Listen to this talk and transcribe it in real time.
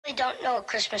don't know what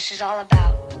Christmas is all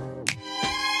about.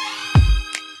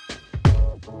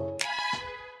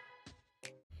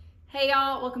 Hey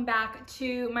y'all, welcome back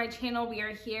to my channel. We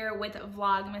are here with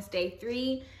Vlogmas Day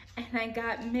 3, and I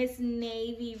got Miss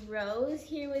Navy Rose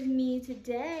here with me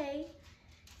today.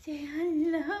 Say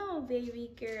hello, baby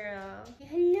girl.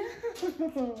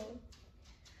 Hello.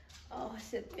 Oh,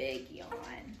 it's a big yawn.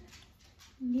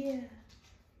 Yeah.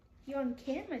 You're on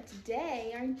camera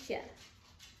today, aren't you?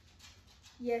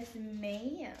 Yes,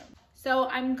 ma'am. So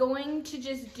I'm going to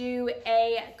just do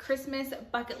a Christmas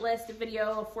bucket list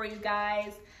video for you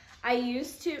guys. I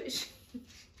used to,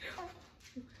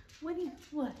 what?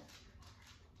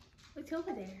 What's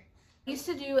over there? I used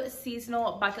to do a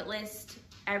seasonal bucket list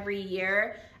every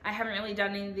year. I haven't really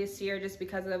done any this year just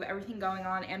because of everything going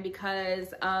on and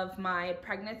because of my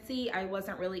pregnancy. I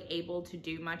wasn't really able to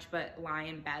do much but lie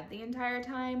in bed the entire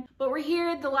time. But we're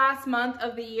here the last month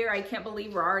of the year. I can't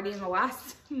believe we're already in the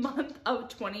last month of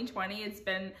 2020. It's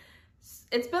been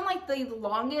like the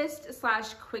longest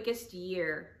 / quickest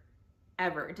year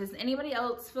ever. Does anybody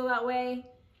else feel that way?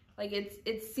 Like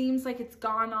it seems like it's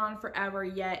gone on forever,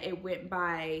 yet it went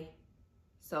by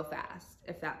so fast,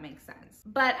 if that makes sense.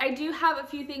 But I do have a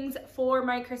few things for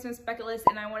my Christmas bucket list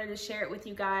and I wanted to share it with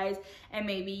you guys, and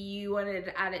maybe you wanted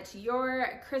to add it to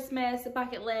your Christmas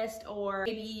bucket list, or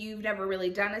maybe you've never really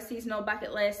done a seasonal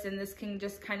bucket list and this can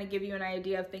just kind of give you an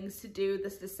idea of things to do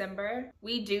this December.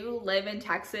 We do live in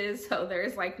Texas, so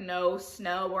there's like no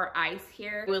snow or ice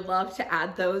here. I would love to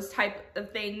add those type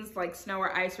of things like snow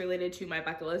or ice related to my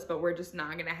bucket list, but we're just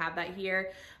not gonna have that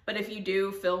here. But if you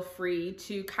do, feel free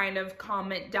to kind of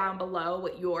comment down below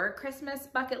what your Christmas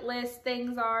bucket list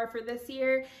things are for this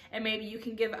year, and maybe you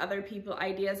can give other people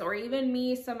ideas, or even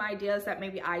me some ideas that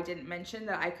maybe I didn't mention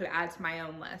that I could add to my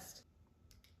own list.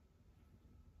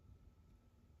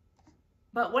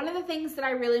 But one of the things that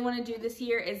I really want to do this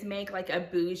year is make like a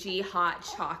bougie hot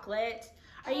chocolate.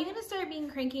 Are you gonna start being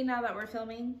cranky now that we're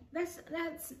filming?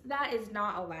 That is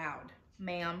not allowed,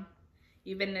 ma'am.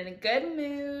 You've been in a good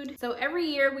mood. So every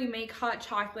year we make hot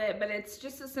chocolate, but it's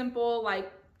just a simple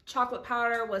like chocolate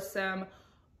powder with some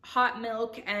hot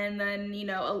milk and then, you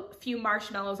know, a few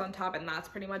marshmallows on top, and that's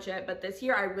pretty much it. But this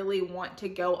year I really want to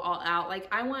go all out. Like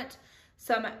I want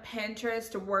some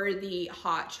Pinterest worthy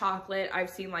hot chocolate. I've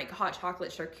seen like hot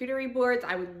chocolate charcuterie boards.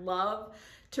 I would love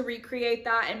to recreate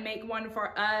that and make one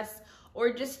for us. Or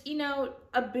just, you know,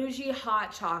 a bougie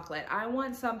hot chocolate. I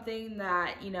want something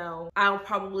that, you know, I'll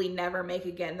probably never make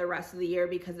again the rest of the year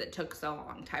because it took so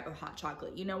long type of hot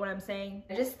chocolate. You know what I'm saying?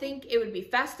 I just think it would be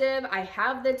festive. I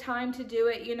have the time to do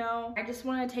it, you know. I just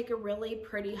want to take a really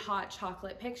pretty hot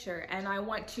chocolate picture, and I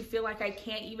want to feel like I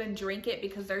can't even drink it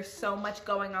because there's so much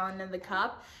going on in the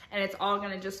cup and it's all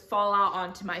gonna just fall out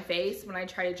onto my face when I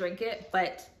try to drink it.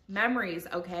 But memories,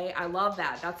 okay? I love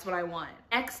that. That's what I want.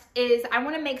 Next is I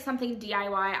want to make something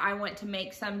DIY. I want to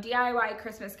make some DIY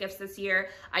Christmas gifts this year.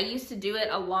 I used to do it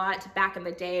a lot back in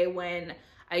the day when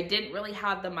I didn't really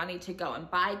have the money to go and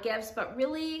buy gifts, but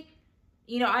really,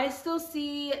 you know, I still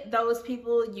see those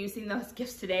people using those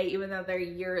gifts today, even though they're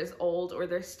years old or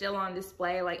they're still on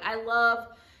display. Like I love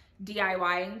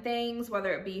DIYing things,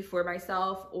 whether it be for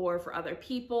myself or for other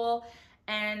people.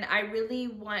 And I really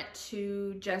want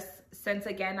to just, since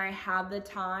again, I have the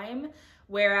time,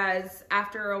 whereas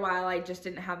after a while, I just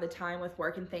didn't have the time with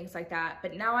work and things like that.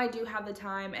 But now I do have the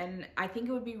time, and I think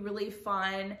it would be really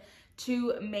fun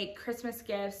to make Christmas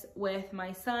gifts with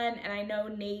my son. And I know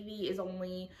Navy is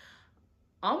only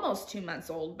almost 2 months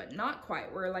old, but not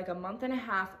quite. We're like a month and a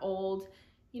half old,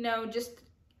 you know, just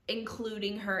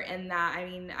including her in that. I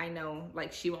mean, I know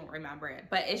like she won't remember it,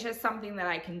 but it's just something that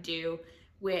I can do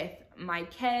with my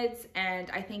kids,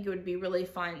 and I think it would be really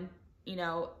fun. You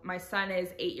know, my son is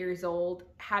 8 years old.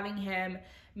 Having him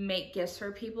make gifts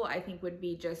for people, I think would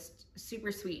be just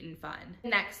super sweet and fun. The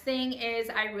next thing is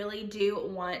I really do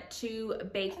want to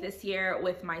bake this year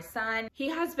with my son. He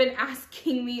has been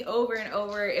asking me over and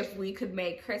over if we could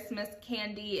make Christmas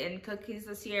candy and cookies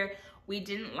this year. We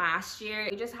didn't last year.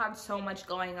 We just had so much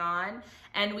going on.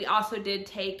 And we also did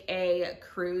take a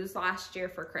cruise last year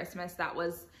for Christmas. That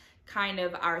was kind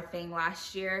of our thing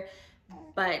last year,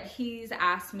 but he's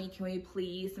asked me, can we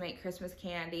please make Christmas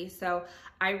candy? So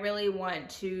I really want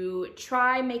to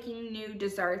try making new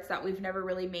desserts that we've never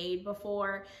really made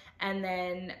before, and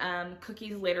then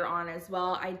cookies later on as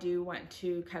well. I do want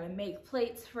to kind of make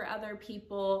plates for other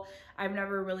people. I've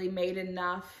never really made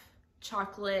enough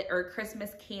chocolate or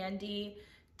Christmas candy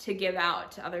to give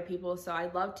out to other people, so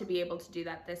I'd love to be able to do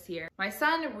that this year. My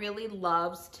son really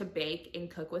loves to bake and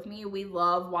cook with me. We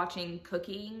love watching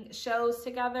cooking shows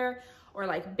together, or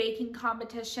like baking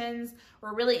competitions.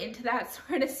 We're really into that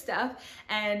sort of stuff.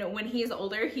 And when he's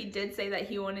older, he did say that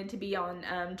he wanted to be on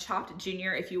Chopped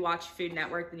Junior. If you watch Food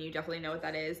Network, then you definitely know what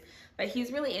that is. But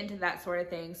he's really into that sort of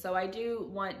thing. So I do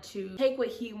want to take what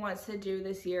he wants to do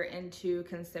this year into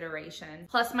consideration.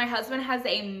 Plus, my husband has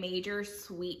a major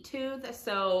sweet tooth.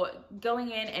 So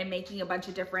going in and making a bunch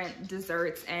of different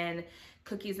desserts and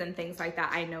cookies and things like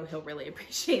that, I know he'll really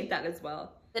appreciate that as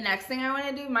well. The next thing I want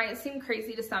to do might seem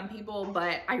crazy to some people,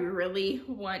 but I really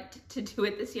want to do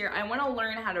it this year. I want to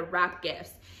learn how to wrap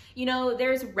gifts. You know,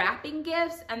 there's wrapping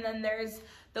gifts, and then there's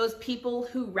those people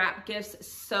who wrap gifts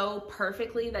so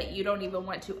perfectly that you don't even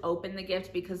want to open the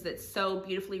gift because it's so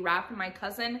beautifully wrapped. My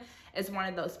cousin is one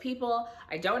of those people.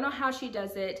 I don't know how she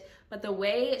does it, but the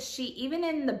way she, even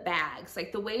in the bags,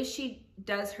 like the way she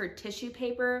does her tissue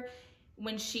paper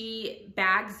when she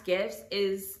bags gifts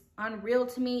is unreal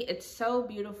to me. It's so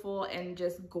beautiful and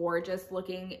just gorgeous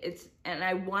looking. And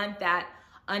I want that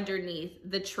underneath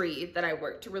the tree that I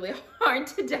worked really hard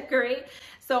to decorate.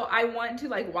 So I want to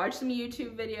like watch some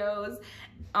YouTube videos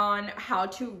on how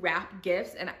to wrap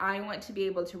gifts, and I want to be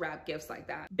able to wrap gifts like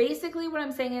that. Basically what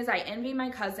I'm saying is I envy my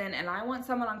cousin, and I want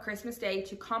someone on Christmas Day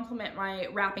to compliment my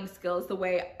wrapping skills the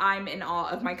way I'm in awe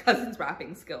of my cousin's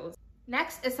wrapping skills.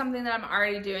 Next is something that I'm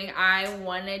already doing. I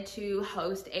wanted to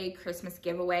host a Christmas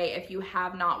giveaway. If you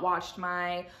have not watched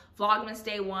my Vlogmas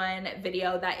Day 1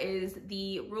 video, that is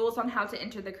the rules on how to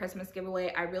enter the Christmas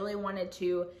giveaway. I really wanted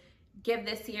to give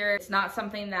this year. It's not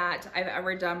something that I've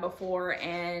ever done before,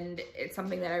 and it's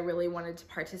something that I really wanted to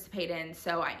participate in.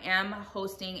 So I am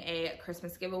hosting a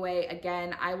Christmas giveaway.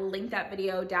 Again, I will link that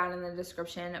video down in the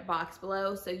description box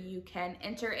below so you can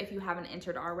enter if you haven't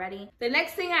entered already. The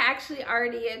next thing I actually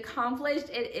already accomplished,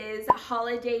 it is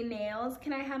holiday nails.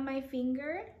 Can I have my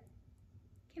finger?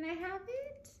 Can I have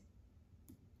it?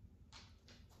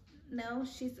 No,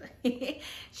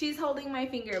 she's holding my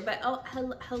finger, but oh,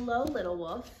 hello little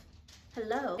wolf.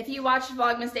 Hello. If you watched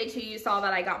Vlogmas Day 2, you saw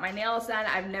that I got my nails done.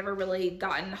 I've never really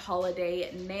gotten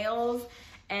holiday nails,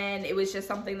 and it was just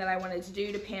something that I wanted to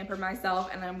do to pamper myself,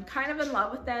 and I'm kind of in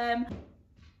love with them.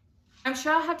 I'm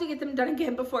sure I'll have to get them done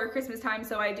again before Christmas time,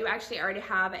 so I do actually already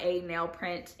have a nail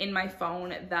print in my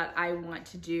phone that I want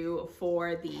to do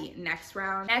for the next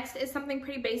round. Next is something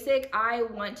pretty basic. I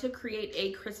want to create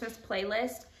a Christmas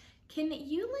playlist. Can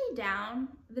you lay down?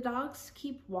 The dogs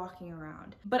keep walking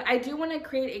around. But I do want to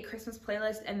create a Christmas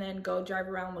playlist and then go drive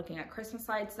around looking at Christmas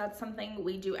lights. That's something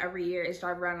we do every year, is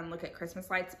drive around and look at Christmas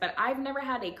lights. But I've never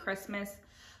had a Christmas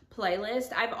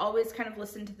playlist. I've always kind of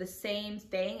listened to the same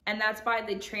thing, and that's by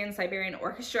the Trans-Siberian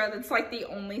Orchestra. That's like the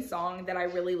only song that I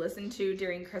really listen to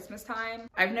during Christmas time.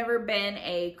 I've never been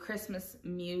a Christmas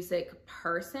music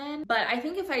person, but I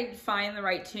think if I find the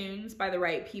right tunes by the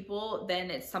right people,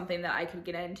 then it's something that I could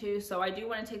get into. So I do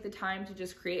want to take the time to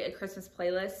just create a Christmas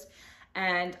playlist,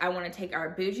 and I want to take our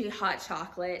bougie hot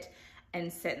chocolate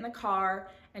and sit in the car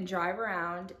and drive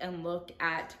around and look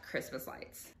at Christmas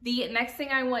lights. The next thing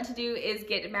I want to do is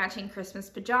get matching Christmas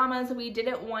pajamas. We did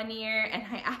it one year and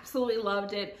I absolutely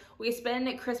loved it. We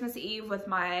spent Christmas Eve with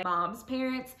my mom's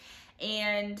parents,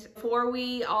 and before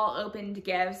we all opened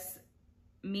gifts,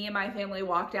 me and my family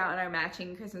walked out in our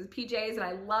matching Christmas PJs, and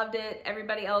I loved it.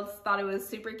 Everybody else thought it was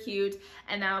super cute,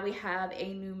 and now we have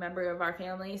a new member of our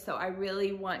family, so I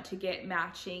really want to get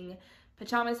matching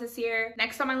pajamas this year.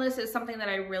 Next on my list is something that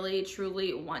I really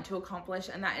truly want to accomplish,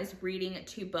 and that is reading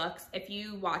 2 books. If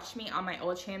you watched me on my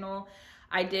old channel,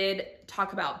 I did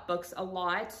talk about books a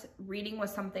lot. Reading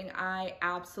was something I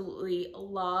absolutely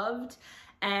loved,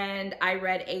 and I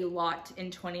read a lot in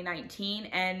 2019,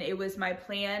 and it was my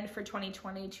plan for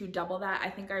 2020 to double that. I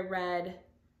think I read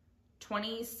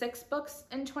 26 books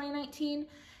in 2019.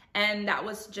 And that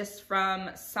was just from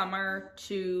summer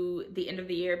to the end of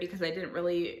the year, because I didn't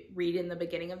really read in the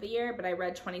beginning of the year, but I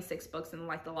read 26 books in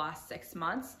like the last 6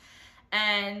 months.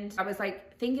 And I was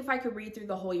like, think if I could read through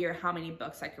the whole year, how many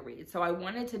books I could read. So I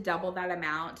wanted to double that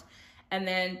amount. And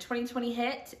then 2020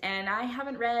 hit and I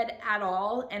haven't read at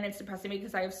all. And it's depressing me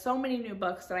because I have so many new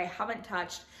books that I haven't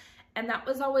touched. And that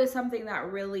was always something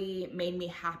that really made me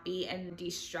happy and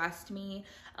de-stressed me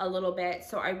a little bit.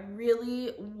 So I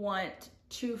really want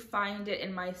to find it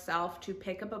in myself to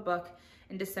pick up a book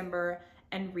in December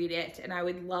and read it. And I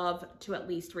would love to at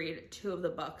least read 2 of the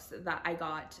books that I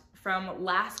got from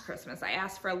last Christmas. I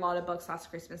asked for a lot of books last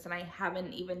Christmas and I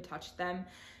haven't even touched them.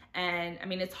 And I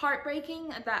mean, it's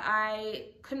heartbreaking that I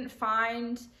couldn't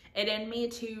find it in me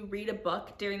to read a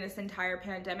book during this entire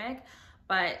pandemic,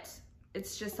 but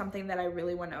it's just something that I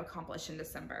really want to accomplish in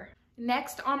December.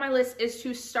 Next on my list is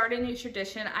to start a new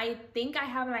tradition. I think I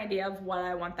have an idea of what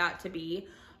I want that to be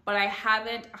but I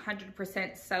haven't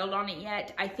 100% settled on it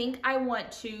yet. I think I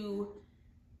want to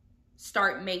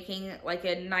start making like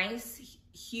a nice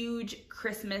huge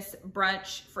Christmas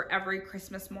brunch for every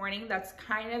Christmas morning. That's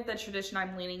kind of the tradition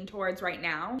I'm leaning towards right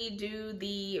now. We do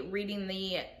the reading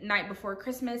the night before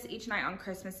Christmas, each night on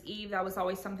Christmas Eve. That was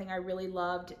always something I really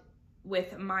loved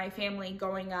with my family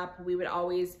growing up. We would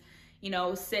always, you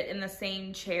know, sit in the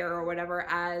same chair or whatever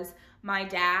as my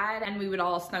dad, and we would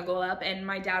all snuggle up and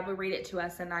my dad would read it to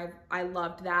us, and I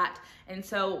loved that. And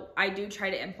so I do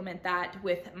try to implement that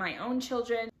with my own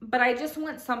children, but I just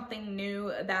want something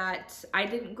new that I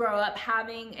didn't grow up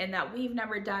having and that we've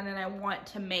never done, and I want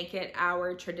to make it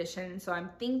our tradition. So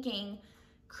I'm thinking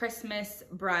Christmas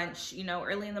brunch, you know,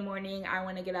 early in the morning. I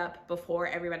want to get up before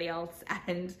everybody else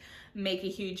and make a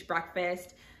huge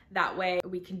breakfast. That way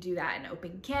we can do that and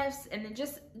open gifts, and then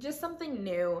just something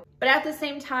new. But at the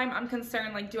same time, I'm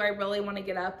concerned, like, do I really want to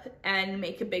get up and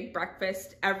make a big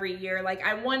breakfast every year? Like,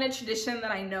 I want a tradition that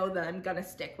I know that I'm gonna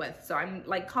stick with. So I'm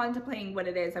like contemplating what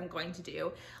it is I'm going to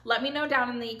do. Let me know down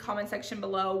in the comment section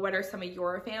below, what are some of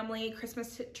your family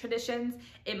Christmas traditions?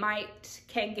 It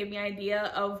can give me an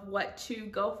idea of what to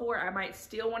go for. I might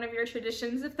steal one of your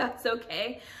traditions if that's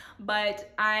okay, but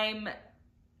I'm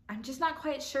just not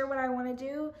quite sure what I want to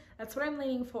do. That's what I'm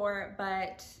leaning for,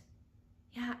 but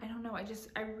yeah, I don't know.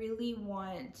 I really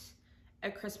want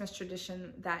a Christmas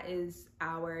tradition that is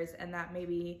ours and that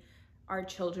maybe our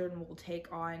children will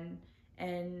take on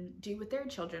and do with their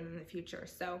children in the future.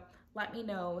 So let me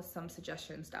know some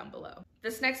suggestions down below.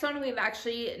 This next one we've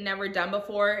actually never done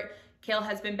before. Kale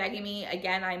has been begging me.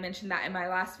 Again, I mentioned that in my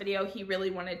last video. He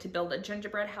really wanted to build a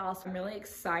gingerbread house. I'm really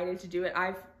excited to do it.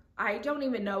 I don't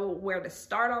even know where to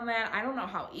start on that. I don't know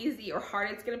how easy or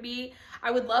hard it's gonna be. I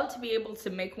would love to be able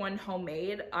to make one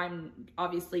homemade. I'm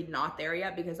obviously not there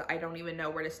yet because I don't even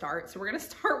know where to start. So we're gonna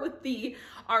start with the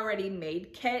already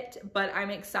made kit, but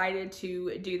I'm excited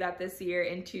to do that this year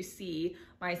and to see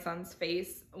my son's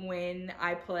face when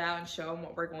I pull it out and show him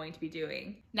what we're going to be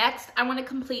doing. Next, I wanna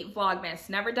complete Vlogmas.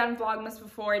 Never done Vlogmas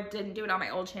before, didn't do it on my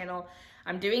old channel.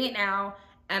 I'm doing it now,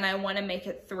 and I want to make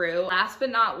it through. Last but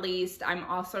not least, I'm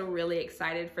also really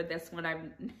excited for this one. I've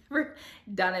never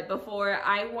done it before.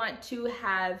 I want to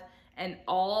have an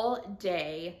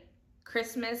all-day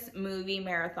Christmas movie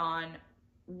marathon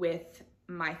with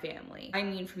my family. I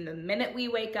mean, from the minute we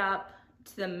wake up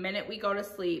to the minute we go to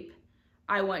sleep,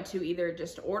 I want to either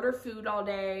just order food all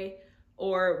day,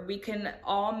 or we can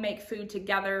all make food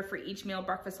together for each meal,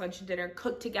 breakfast, lunch, and dinner,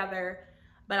 cook together.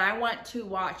 But I want to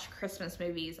watch Christmas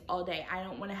movies all day. I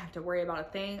don't want to have to worry about a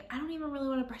thing. I don't even really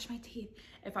want to brush my teeth,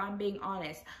 if I'm being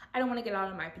honest. I don't want to get out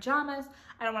of my pajamas.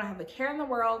 I don't want to have a care in the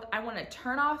world. I want to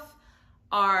turn off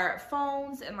our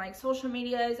phones and like social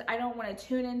medias. I don't want to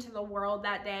tune into the world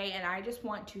that day. And I just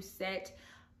want to sit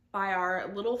by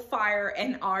our little fire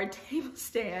and our table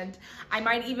stand. I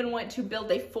might even want to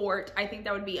build a fort. I think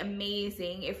that would be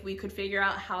amazing if we could figure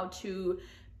out how to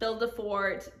build a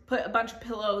fort, put a bunch of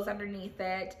pillows underneath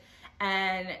it,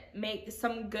 and make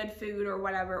some good food or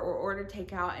whatever, or order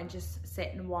takeout and just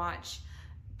sit and watch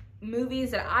movies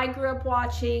that I grew up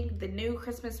watching, the new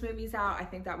Christmas movies out. I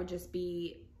think that would just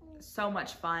be so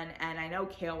much fun, and I know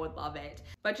Kale would love it.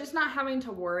 But just not having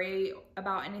to worry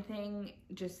about anything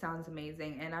just sounds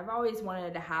amazing. And I've always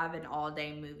wanted to have an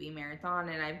all-day movie marathon,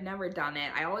 and I've never done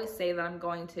it. I always say that I'm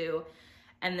going to,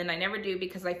 and then I never do,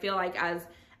 because I feel like as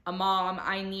a mom,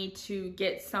 I need to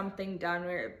get something done,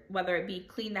 whether it be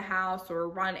clean the house or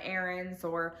run errands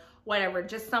or whatever.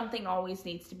 Just something always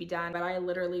needs to be done. But I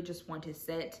literally just want to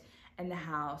sit in the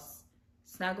house,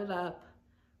 snuggled up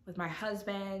with my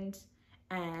husband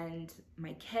and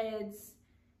my kids,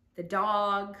 the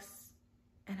dogs,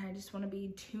 and I just want to be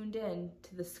tuned in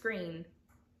to the screen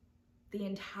the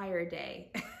entire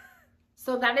day.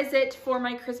 So that is it for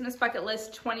my Christmas bucket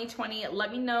list 2020.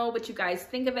 Let me know what you guys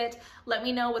think of it. Let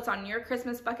me know what's on your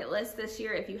Christmas bucket list this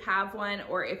year, if you have one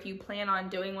or if you plan on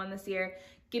doing one this year.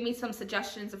 Give me some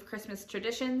suggestions of Christmas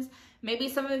traditions. Maybe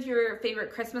some of your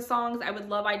favorite Christmas songs. I would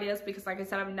love ideas because, like I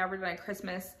said, I've never done a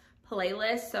Christmas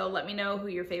playlist. So let me know who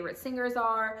your favorite singers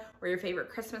are or your favorite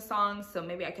Christmas songs, so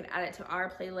maybe I could add it to our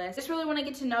playlist. Just really want to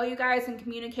get to know you guys and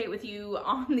communicate with you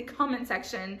on the comment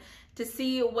section to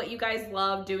see what you guys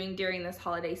love doing during this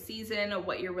holiday season, or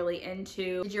what you're really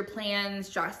into. Did your plans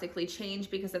drastically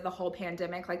change because of the whole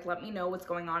pandemic? Like, let me know what's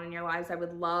going on in your lives. I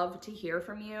would love to hear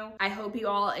from you. I hope you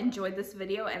all enjoyed this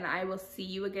video, and I will see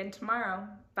you again tomorrow.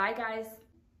 Bye, guys.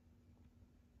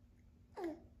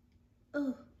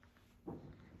 Oh.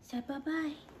 Say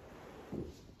bye-bye.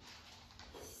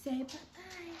 Say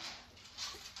bye-bye.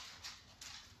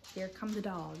 Here come the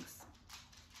dogs.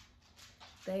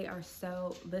 They are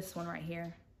this one right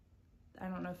here. I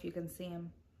don't know if you can see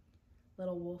him.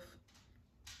 Little wolf.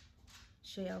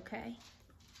 She okay?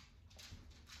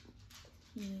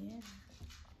 Yeah.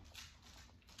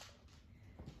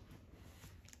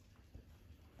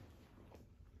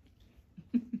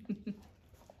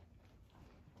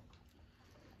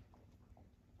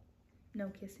 No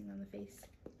kissing on the face.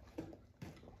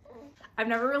 I've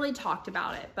never really talked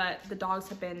about it, but the dogs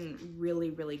have been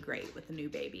really, really great with the new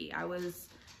baby. I was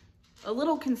a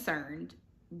little concerned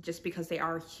just because they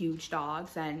are huge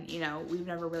dogs, and you know, we've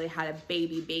never really had a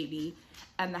baby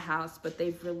in the house, but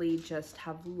they've really just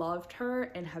have loved her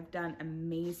and have done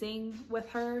amazing with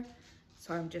her.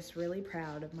 So I'm just really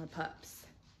proud of my pups.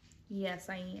 Yes,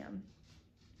 I am.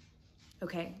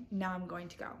 Okay, now I'm going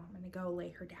to go. I'm gonna go lay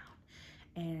her down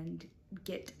and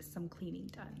get some cleaning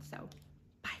done. So